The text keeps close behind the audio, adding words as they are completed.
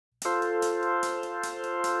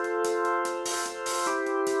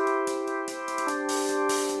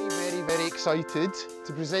excited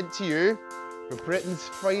to present to you Britain's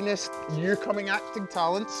finest new coming acting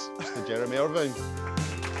talents, Mr. Jeremy Irvine.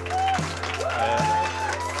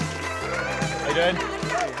 How you doing?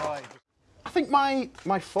 Hey, hi. I think my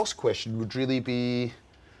first question would really be,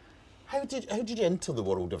 how did you enter the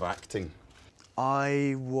world of acting?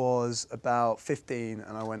 I was about 15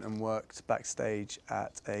 and I went and worked backstage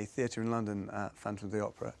at a theatre in London at Phantom of the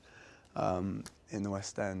Opera in the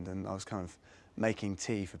West End, and I was kind of making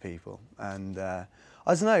tea for people. And I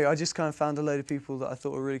don't know, I just kind of found a load of people that I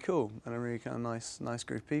thought were really cool and a really kind of nice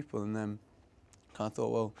group of people, and then kind of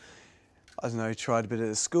thought, well, I don't know, tried a bit at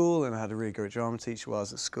the school, and I had a really great drama teacher while I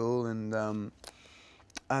was at school, and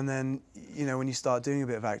then, you know, when you start doing a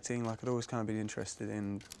bit of acting, like I'd always kind of been interested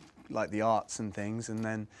in like the arts and things, and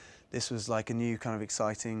then this was like a new kind of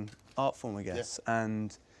exciting art form, I guess. Yeah.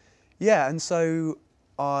 And yeah, and so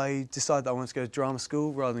I decided that I wanted to go to drama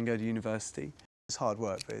school rather than go to university. It's hard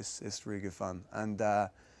work, but it's really good fun. And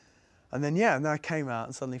then yeah, and then I came out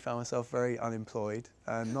and suddenly found myself very unemployed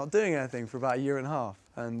and not doing anything for about a year and a half.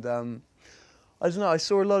 And I don't know, I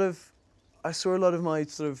saw a lot of my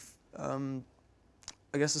sort of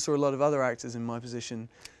I guess I saw a lot of other actors in my position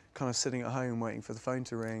kind of sitting at home waiting for the phone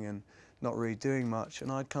to ring and not really doing much.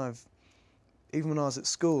 And I'd kind of, even when I was at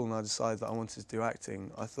school and I decided that I wanted to do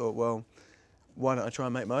acting, I thought, well, why don't I try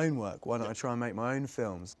and make my own work? Why don't I try and make my own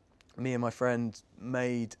films? Me and my friend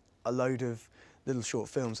made a load of little short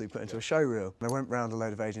films that we put into a show reel. And I went round a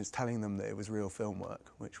load of agents telling them that it was real film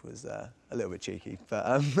work, which was a little bit cheeky.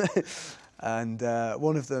 But and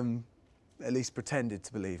one of them at least pretended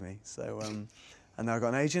to believe me. So. And then I got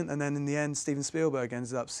an agent, and then in the end, Steven Spielberg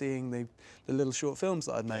ended up seeing the little short films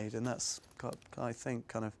that I'd made, and that's, I think,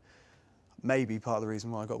 kind of maybe part of the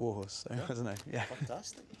reason why I got Warhorse. So, yeah. I don't know. Yeah.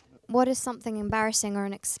 Fantastic. What is something embarrassing or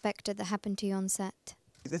unexpected that happened to you on set?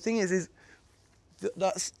 The thing is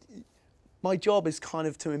that's my job is kind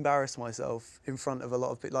of to embarrass myself in front of a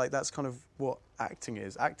lot of people. Like that's kind of what acting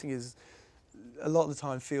is. Acting is a lot of the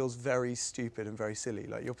time feels very stupid and very silly.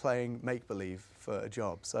 Like you're playing make-believe for a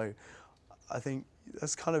job. So I think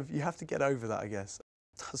that's kind of, you have to get over that, I guess.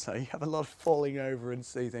 So you have a lot of falling over and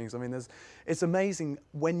see things. I mean, it's amazing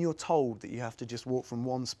when you're told that you have to just walk from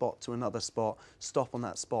one spot to another spot, stop on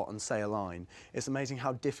that spot and say a line. It's amazing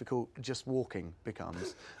how difficult just walking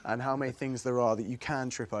becomes and how many things there are that you can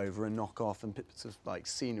trip over and knock off, and bits of like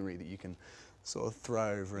scenery that you can sort of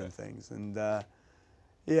throw over and things. And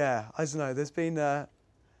yeah, I don't know, there's been a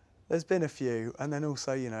few, and then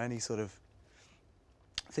also, you know, any sort of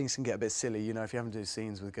things can get a bit silly, you know, if you haven't done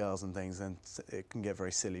scenes with girls and things, then it can get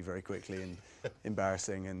very silly very quickly and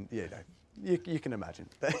embarrassing, and you know, you can imagine.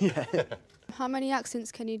 But, yeah. How many accents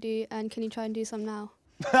can you do, and can you try and do some now?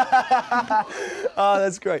 Oh,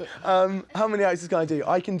 that's great. How many accents can I do?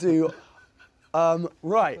 I can do,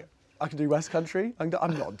 right, I can do West Country. I'm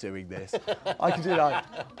not doing this. I can do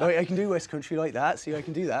that. I can do West Country like that, so I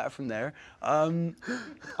can do that from there.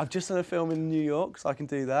 I've just done a film in New York, so I can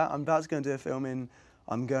do that. I'm about to go and do a film in,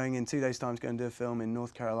 I'm going in 2 days' time to go and do a film in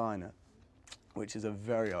North Carolina, which is a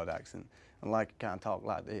very odd accent. And like, I can't talk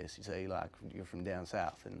like this, you see, like you're from down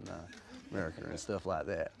south in America and stuff like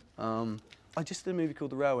that. I just did a movie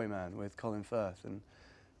called The Railway Man with Colin Firth and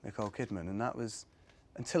Nicole Kidman, and that was,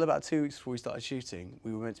 until about 2 weeks before we started shooting,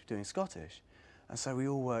 we were meant to be doing Scottish. And so we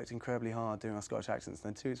all worked incredibly hard doing our Scottish accents.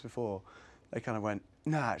 And then 2 weeks before, they kind of went,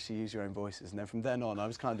 no, actually use your own voices. And then from then on, I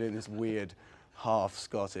was kind of doing this weird half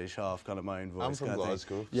Scottish, half kind of my own voice. I'm from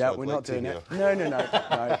Glasgow. Yeah, so we're not doing it. No,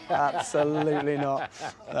 absolutely not.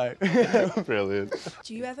 No. Brilliant.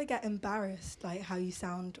 Do you ever get embarrassed, like how you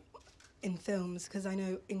sound in films? Because I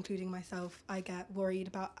know, including myself, I get worried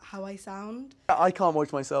about how I sound. I can't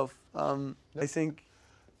watch myself. I think,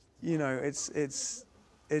 you know, it's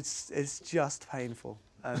just painful,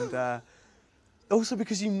 and also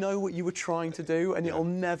because you know what you were trying to do, and it'll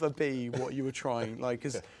never be what you were trying. Like,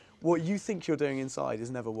 because what you think you're doing inside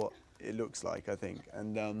is never what it looks like, I think.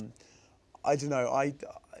 And I don't know.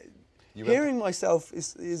 Hearing myself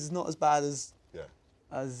is not as bad as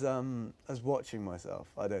watching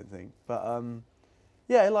myself, I don't think. But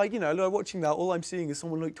yeah, like, you know, like watching that, all I'm seeing is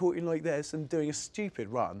someone like talking like this and doing a stupid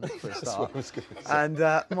run for a start. That's what I was going to say. And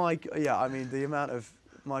I mean, the amount of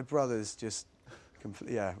my brothers just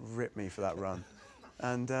ripped me for that run.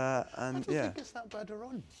 And I don't yeah. think it's that bad a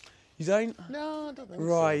run. You don't? No, I don't think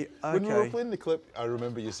right, so. okay. When we were playing the clip, I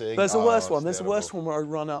remember you saying, there's a worse one. There's terrible. a worse one where I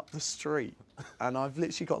run up the street and I've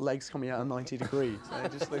literally got legs coming out at 90 degrees. And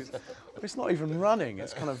it just looks, it's not even running,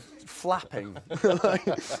 it's kind of flapping. Like,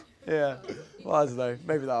 yeah, well, I don't know.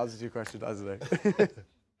 Maybe that answers your question, I don't know.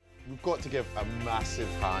 We've got to give a massive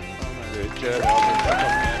hand to Jeremy Irvine for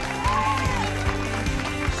coming in.